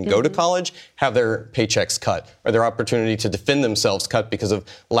opportunity to even go to college have their paychecks cut or their opportunity to defend themselves cut because of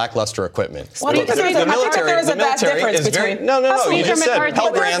lackluster equipment. Well, the military is very... No, you just said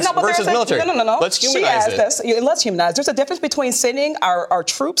Pell Grants versus military. No. Let's humanize it. Let's humanize. There's a difference between sending our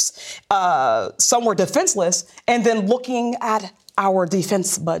troops somewhere defenseless and then looking at our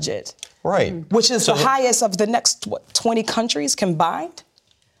defense budget. Right. Which is the highest of the next, 20 countries combined?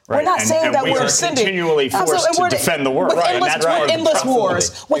 Right. We're not saying that we're sending... continually forced to defend the world. With endless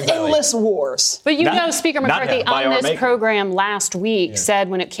wars. But Speaker McCarthy on this program last week said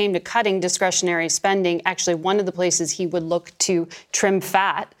when it came to cutting discretionary spending, actually one of the places he would look to trim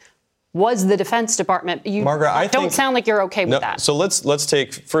fat was the Defense Department. You don't sound like you're okay with that. So let's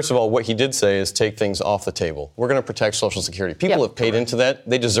take, first of all, what he did say is take things off the table. We're going to protect Social Security. People have paid into that.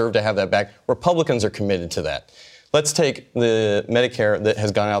 They deserve to have that back. Republicans are committed to that. Let's take the Medicare that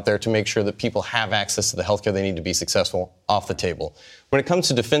has gone out there to make sure that people have access to the health care they need to be successful off the table. When it comes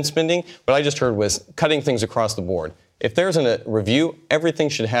to defense spending, what I just heard was cutting things across the board. If there's a review, everything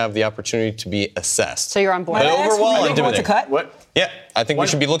should have the opportunity to be assessed. So you're on board. But overall, What? Yeah, I think we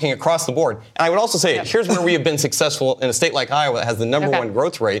should be looking across the board. And I would also say, here's where we have been successful in a state like Iowa that has the number one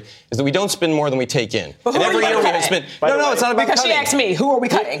growth rate, is that we don't spend more than we take in. But and every year we have spent... No, it's not about because cutting. she asked me, who are we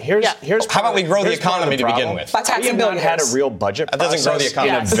cutting? How about we grow the economy to begin with? By taxing we have not had a real budget process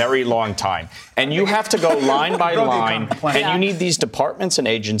in a very long time. And you have to go line by line, and you need these departments and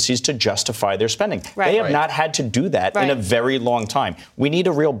agencies to justify their spending. They have not had to do that in a very long time. We need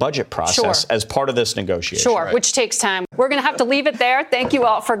a real budget process as part of this negotiation. Which takes time. We're going to have to leave it there. Thank you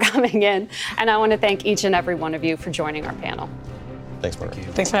all for coming in. And I want to thank each and every one of you for joining our panel. Thanks, Mark.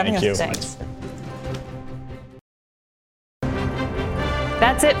 Thanks for having us. Thanks.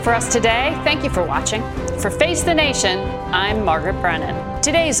 That's it for us today. Thank you for watching. For Face the Nation, I'm Margaret Brennan.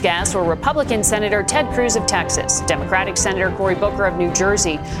 Today's guests were Republican Senator Ted Cruz of Texas, Democratic Senator Cory Booker of New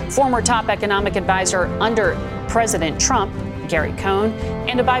Jersey, former top economic advisor under President Trump, Gary Cohn,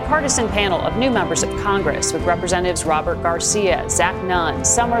 and a bipartisan panel of new members of Congress with Representatives Robert Garcia, Zach Nunn,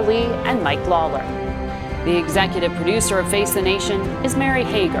 Summer Lee, and Mike Lawler. The executive producer of Face the Nation is Mary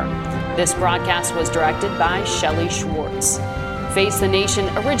Hager. This broadcast was directed by Shelley Schwartz. Face the Nation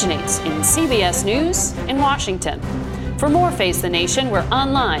originates in CBS News in Washington. For more Face the Nation, we're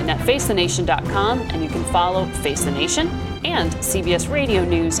online at facethenation.com, and you can follow Face the Nation and CBS Radio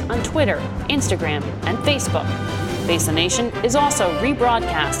News on Twitter, Instagram, and Facebook. Face the Nation is also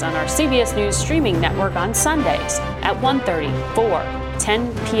rebroadcast on our CBS News streaming network on Sundays at 1:30, 4,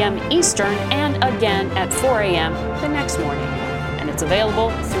 10 p.m. Eastern, and again at 4 a.m. the next morning. And it's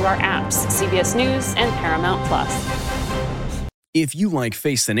available through our apps, CBS News and Paramount Plus. If you like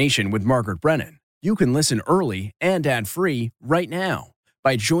Face the Nation with Margaret Brennan, you can listen early and ad-free right now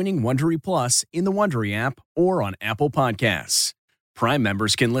by joining Wondery Plus in the Wondery app or on Apple Podcasts. Prime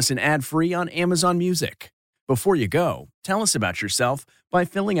members can listen ad-free on Amazon Music. Before you go, tell us about yourself by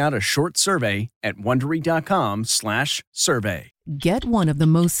filling out a short survey at Wondery.com/survey. Get one of the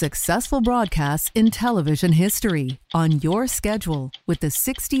most successful broadcasts in television history on your schedule with the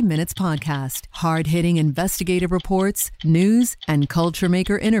 60 Minutes Podcast. Hard-hitting investigative reports, news, and culture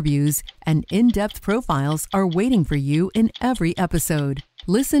maker interviews, and in-depth profiles are waiting for you in every episode.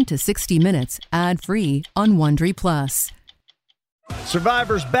 Listen to 60 Minutes ad-free on Wondery Plus.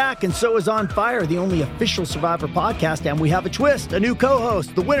 Survivor's back, and so is On Fire, the only official Survivor podcast, and we have a twist, a new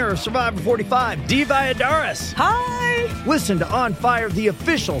co-host, the winner of Survivor 45, Dee Valladares. Hi! Listen to On Fire, the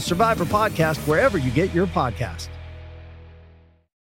official Survivor podcast, wherever you get your podcast.